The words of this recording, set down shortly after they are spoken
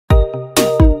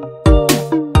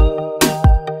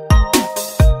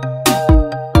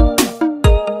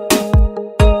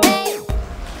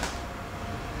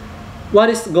What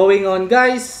is going on,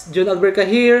 guys? Jun Alberca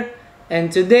here,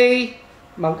 and today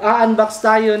mag-unbox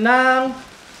tayo ng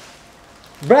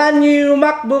brand new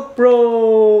MacBook Pro.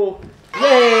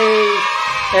 Yay!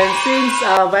 And since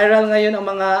viral ngayon ang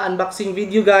mga unboxing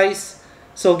video, guys,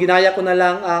 so ginaya ko na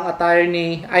lang ang attire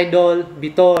ni Idol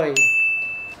Bitoy.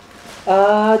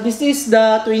 This is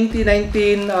the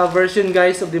 2019 version,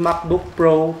 guys, of the MacBook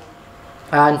Pro.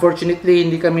 Unfortunately,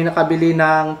 hindi kami nakabili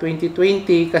ng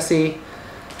 2020 kasi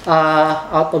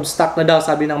out of stock na daw,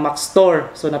 sabi ng Mac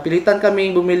Store. So napilitan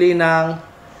kaming bumili ng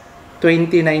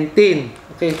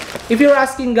 2019. Okay. If you're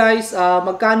asking, guys,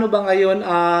 magkano ba ngayon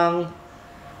ang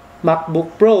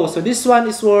MacBook Pro? So this one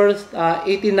is worth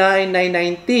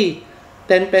 89,990.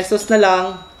 10 pesos na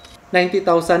lang,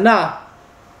 90,000 na.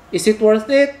 Is it worth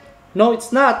it? No,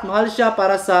 it's not. Mahal siya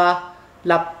para sa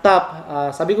laptop.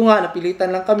 Sabi ko nga,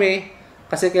 napilitan lang kami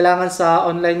kasi kailangan sa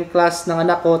online class ng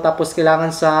anak ko, tapos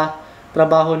kailangan sa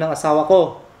trabaho ng asawa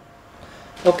ko.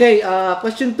 Okay,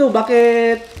 question 2,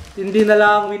 bakit hindi na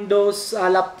lang Windows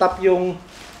laptop yung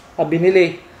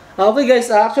binili? Okay,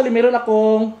 guys, actually meron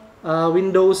akong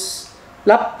Windows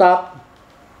laptop.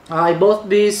 I bought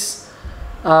this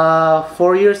 4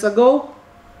 years ago,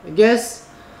 I guess.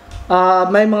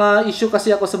 May mga issue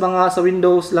kasi ako sa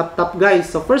Windows laptop, guys.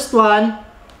 So first one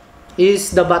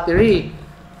is the battery.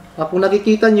 Kung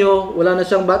nakikita nyo, wala na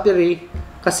siyang battery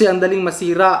kasi ang daling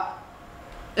masira.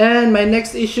 And my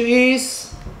next issue is,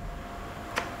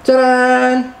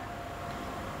 charan!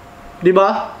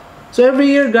 Diba? So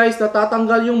every year, guys,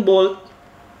 natatanggal yung bolt.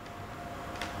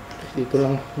 Dito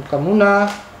lang ka muna.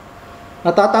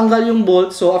 Natatanggal yung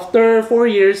bolt. So after 4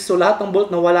 years, so lahat ng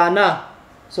bolt nawala na.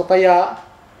 So kaya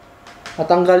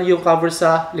natanggal yung cover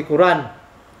sa likuran.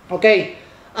 Okay.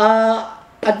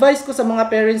 Advice ko sa mga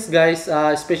parents, guys,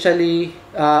 especially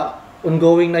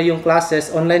ongoing na yung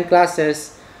classes, online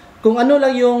classes, kung ano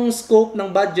lang yung scope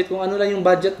ng budget, kung ano lang yung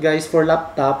budget, guys, for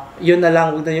laptop, yun na lang,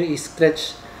 huwag na yung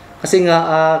i-stretch. Kasi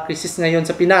nga, crisis ngayon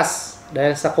sa Pinas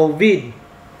dahil sa COVID.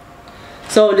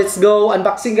 So, let's go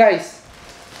unboxing, guys.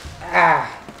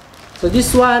 So, this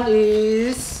one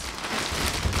is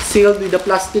sealed with a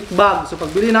plastic bag. So,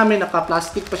 pagbili namin,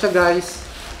 naka-plastic pa siya, guys.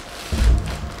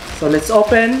 So, let's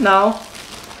open now.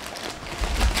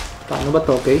 Paano ba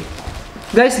to? Okay.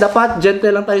 Guys, dapat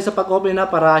gentle lang tayo sa pag-open na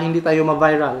para hindi tayo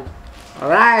ma-viral.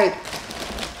 Alright!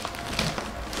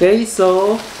 Okay,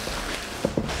 so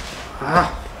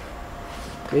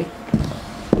okay.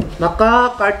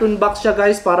 Naka-cartoon box siya,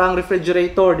 guys, parang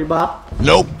refrigerator, di ba?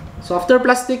 Nope. So after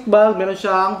plastic bag, meron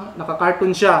siyang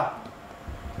naka-cartoon siya.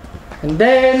 And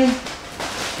then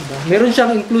meron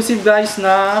siyang inclusive, guys,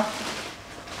 na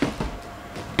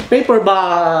paper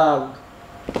bag.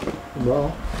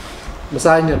 Diba?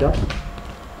 Basahin niyo daw.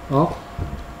 Oh.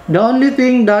 The only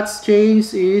thing that's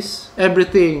changed is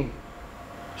everything.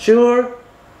 Sure,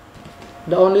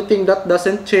 the only thing that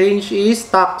doesn't change is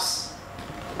tax.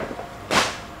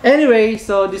 Anyway,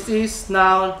 so this is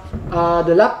now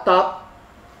the laptop.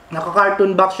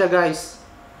 Naka-cartoon box siya, guys.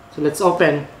 So let's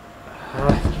open.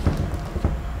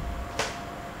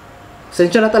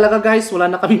 Sensya na talaga, guys, wala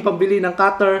na kaming pambili ng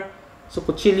cutter. So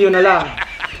kutsilyo na lang.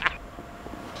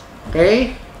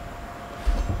 Okay.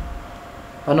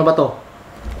 Ano ba to?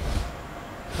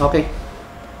 Okay.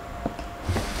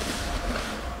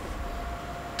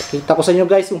 Kita ko sa inyo,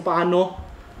 guys, kung paano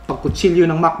pagkutsilyo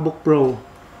ng MacBook Pro.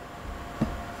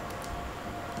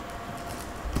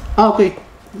 Okay.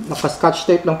 Naka-scotch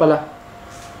tape lang pala.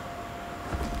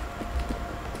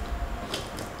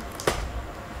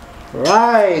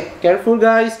 Right. Careful,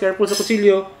 guys. Careful sa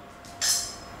kutsilyo.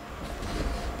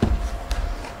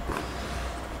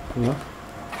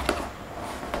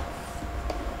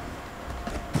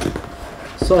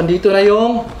 So, andito na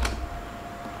yung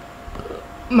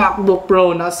MacBook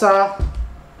Pro. Nasa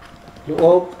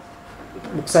loob.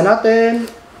 Buksan natin.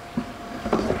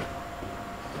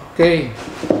 Okay.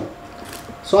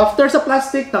 So, after sa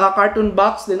plastic, naka-cartoon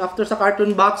box. Then, after sa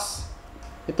cartoon box,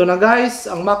 ito na,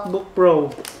 guys, ang MacBook Pro.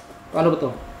 Ano ba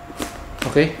to?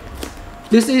 Okay.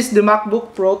 This is the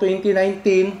MacBook Pro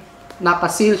 2019.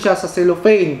 Naka-seal siya sa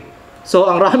cellophane. So,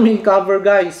 ang raming cover,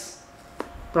 guys.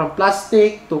 From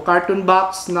plastic to cartoon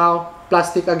box, now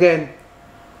plastic again.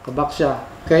 Kabak siya.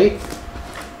 Okay?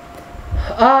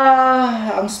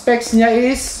 Ang specs niya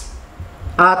is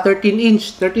 13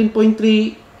 inch, 13.3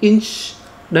 inch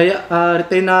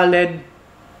Retina LED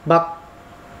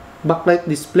backlight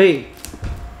display.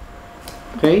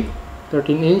 Okay?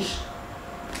 13 inch.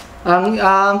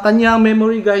 Ang kanyang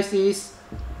memory, guys, is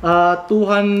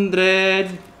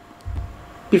 256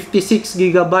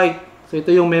 GB. So,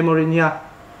 ito yung memory niya.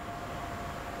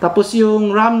 Tapos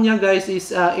yung RAM niya, guys, is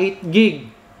 8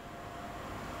 GB.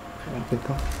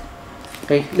 Ito.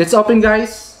 Okay, let's open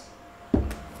guys.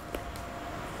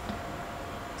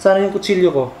 Sana yung kutsilyo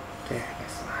ko. Okay,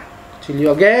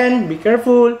 kutsilyo again. Be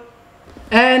careful.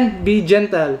 And be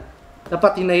gentle.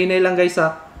 Dapat hinay-hinay lang guys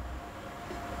ha.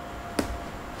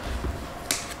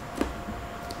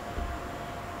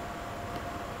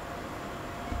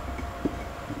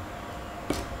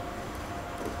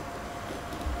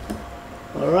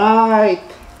 Alright.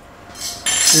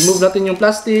 Remove natin yung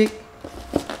plastic.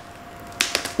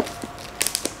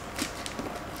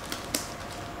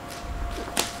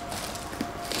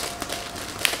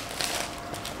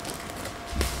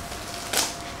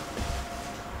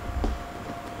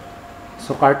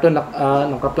 So carton,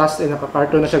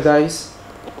 naka-carton na siya guys.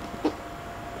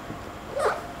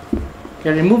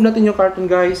 Kaya remove natin yung carton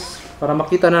guys para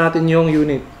makita na natin yung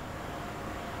unit.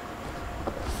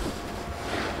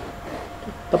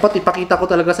 Dapat ipakita ko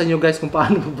talaga sa inyo guys kung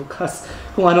paano magbukas.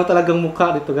 Kung ano talagang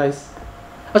mukha nito guys.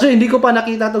 Actually hindi ko pa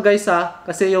nakita to guys ha.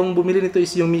 Kasi yung bumili nito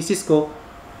is yung misis ko.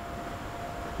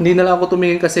 Hindi na lang ako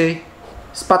tumingin kasi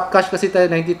spot cash kasi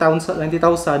tayo 90,000.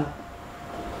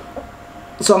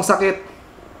 So ang sakit.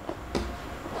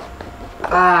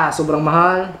 Sobrang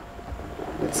mahal.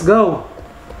 Let's go.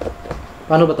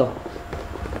 Paano ba to?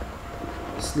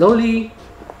 Slowly.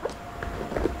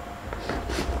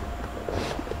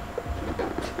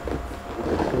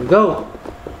 Here we go.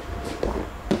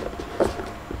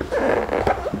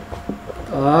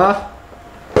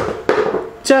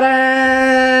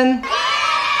 Charan!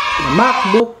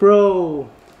 Macbook Pro.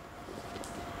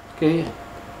 Okay.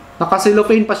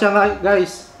 Naka-cellophane pa siya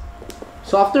guys.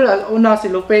 So after una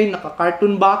cellophane,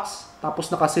 naka-carton box, tapos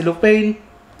naka-cellophane,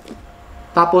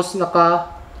 tapos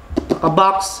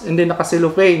naka-box, and then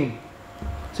naka-cellophane.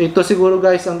 So ito siguro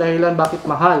guys ang dahilan bakit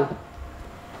mahal.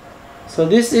 So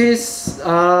this is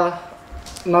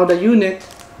now the unit.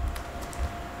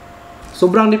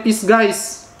 Sobrang nipis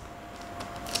guys.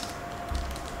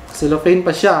 Cellophane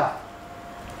pa siya.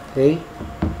 Okay.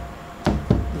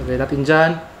 Lagay natin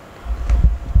dyan.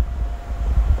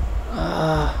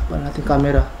 Paano natin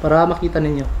camera para makita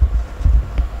ninyo.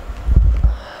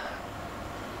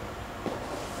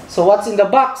 So what's in the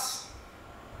box?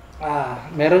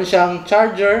 Meron siyang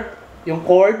charger, yung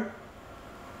cord.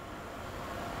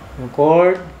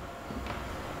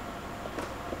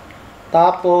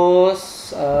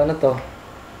 Tapos ano to?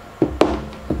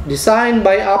 Designed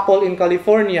by Apple in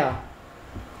California.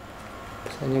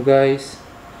 Sa inyo guys.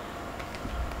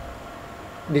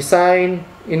 Design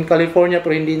in California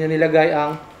pero hindi niya nilagay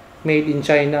ang made in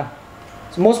China.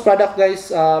 So most product guys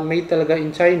made talaga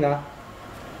in China.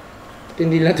 At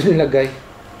hindi lang ito nilagay.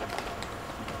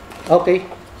 Okay.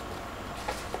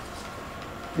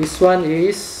 This one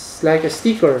is like a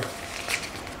sticker.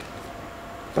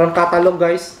 From catalog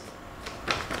guys.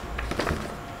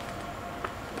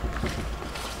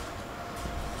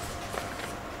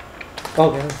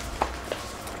 Okay.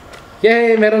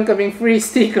 Yay! Meron kaming free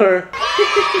sticker.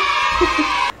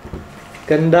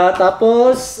 Ganda.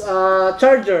 Tapos,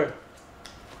 charger.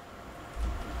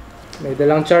 May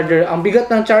dalang charger. Ang bigat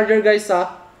ng charger guys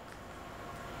ha.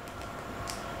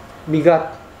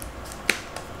 Bigat.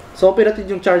 So, open natin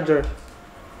yung charger.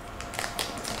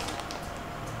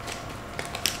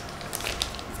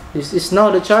 This is now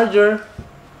the charger.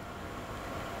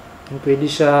 Pwede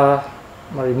siya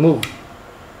ma-remove.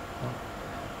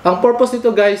 Ang purpose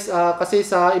nito guys, kasi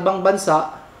sa ibang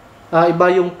bansa, iba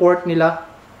yung port nila.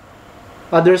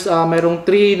 Others, mayroong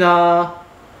 3 na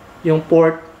yung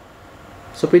port.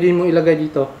 So, pwede mo ilagay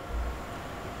dito.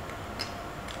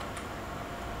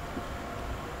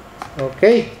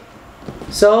 Okay.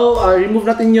 So, remove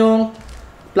natin yung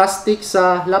plastic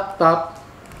sa laptop.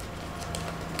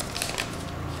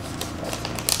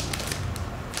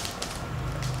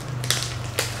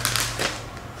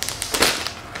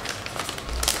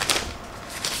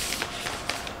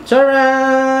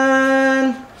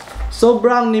 Charan!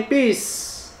 Sobrang nipis.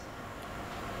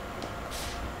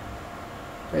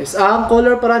 Guys, ang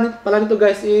color pala nito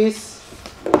guys is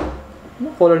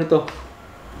ano color nito?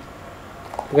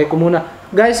 Lagay ko muna.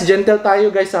 Guys, gentle tayo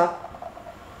guys ha.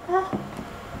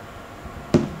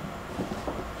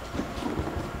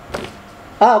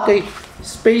 Okay.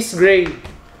 Space gray.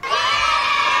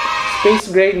 Space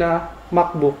gray na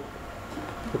MacBook.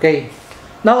 Okay.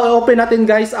 Now, open natin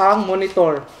guys ang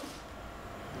monitor.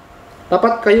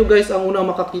 Dapat kayo guys ang unang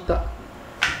makakita.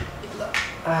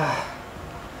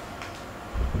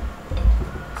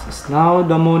 This is now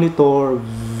the monitor.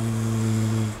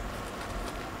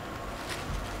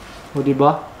 O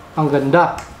diba? Ang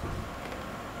ganda.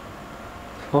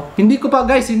 Oh, hindi ko pa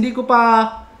guys, hindi ko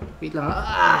pa. Wait lang.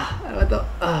 Ano to?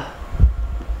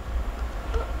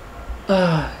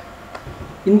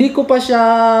 Hindi ko pa siya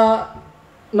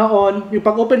na-on. Yung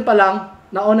pag-open pa lang,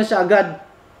 na-on na siya agad.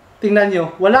 Tingnan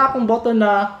nyo. Wala akong button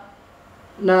na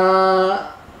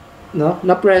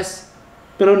press.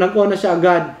 Pero nag-on na siya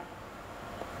agad.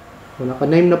 So,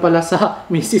 naka-name na pala sa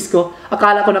misis ko.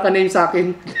 Akala ko naka-name sa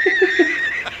akin.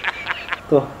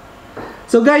 To.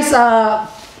 So guys,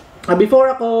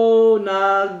 before ako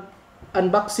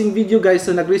nag-unboxing video guys,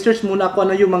 so nag-research muna ako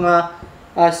ano yung mga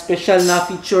special na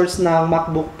features ng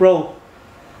MacBook Pro.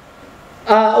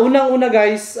 Unang-una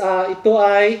guys, ito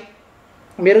ay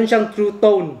meron siyang True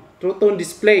Tone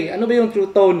display. Ano ba yung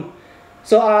True Tone?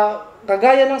 So,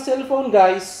 kagaya ng cellphone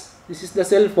guys, this is the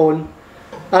cellphone.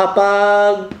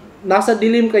 Pag nasa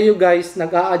dilim kayo guys,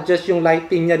 nag-a-adjust yung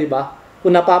lighting niya, di ba?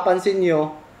 Kung napapansin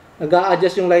nyo,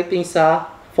 nag-a-adjust yung lighting sa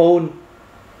phone.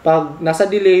 Pag nasa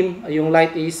dilim, yung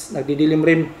light is nagdidilim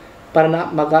rin para na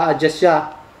mag-a-adjust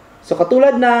siya. So,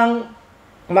 katulad ng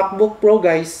MacBook Pro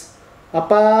guys,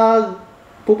 pag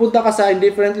pupunta ka sa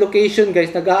different location guys,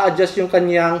 nag-a-adjust yung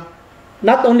kanyang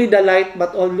not only the light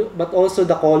but also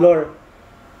the color.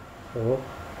 So,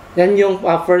 yan yung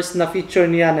first na feature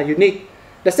niya na unique.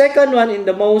 The second one, in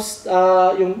the most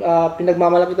yung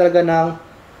pinagmamalaki talaga ng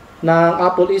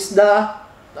Apple is the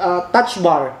touch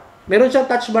bar. Meron siyang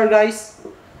touch bar guys.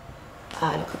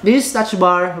 This touch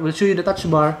bar, I will show you the touch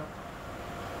bar.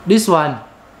 This one.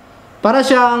 Para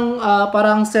siyang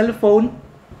parang cellphone.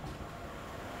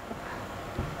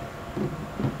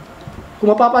 Kung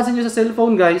mapapansin nyo sa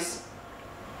cellphone guys,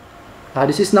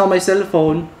 this is now my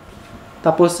cellphone.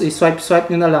 Tapos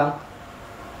i-swipe nyo na lang.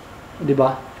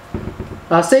 Diba?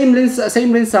 Same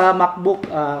rin sa MacBook.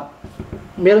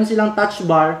 Meron silang touch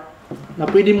bar na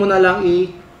pwede mo na lang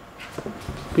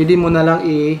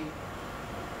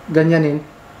ganyanin.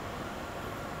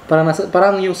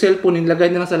 Parang yung cellphone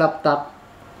nilagay nila sa laptop.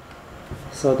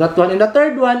 So that one. And the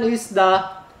third one is the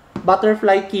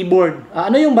butterfly keyboard.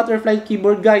 Ano yung butterfly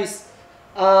keyboard guys?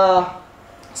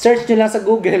 Search nyo lang sa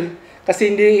Google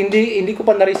kasi hindi ko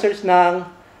pa na-research ng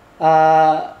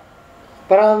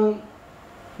parang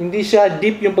hindi siya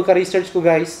deep yung pagka-research ko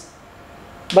guys.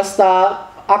 Basta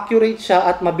accurate siya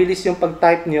at mabilis yung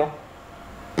pag-type nyo.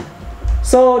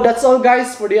 So that's all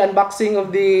guys for the unboxing of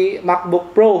the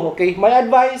MacBook Pro. Okay, my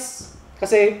advice,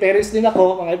 kasi parents din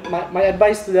ako, my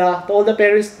advice to all the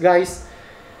parents guys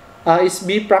is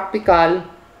be practical.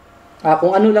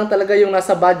 Kung ano lang talaga yung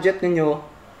nasa budget ninyo,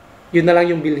 yun na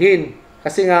lang yung bilhin.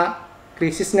 Kasi nga,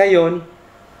 crisis ngayon,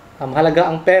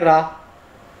 mahalaga ang pera.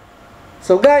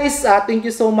 So guys, thank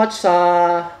you so much sa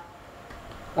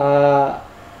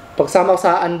pagsama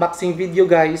sa unboxing video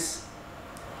guys.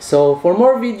 So for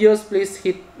more videos, please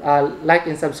hit like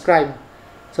and subscribe.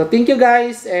 So thank you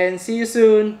guys and see you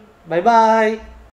soon. Bye bye!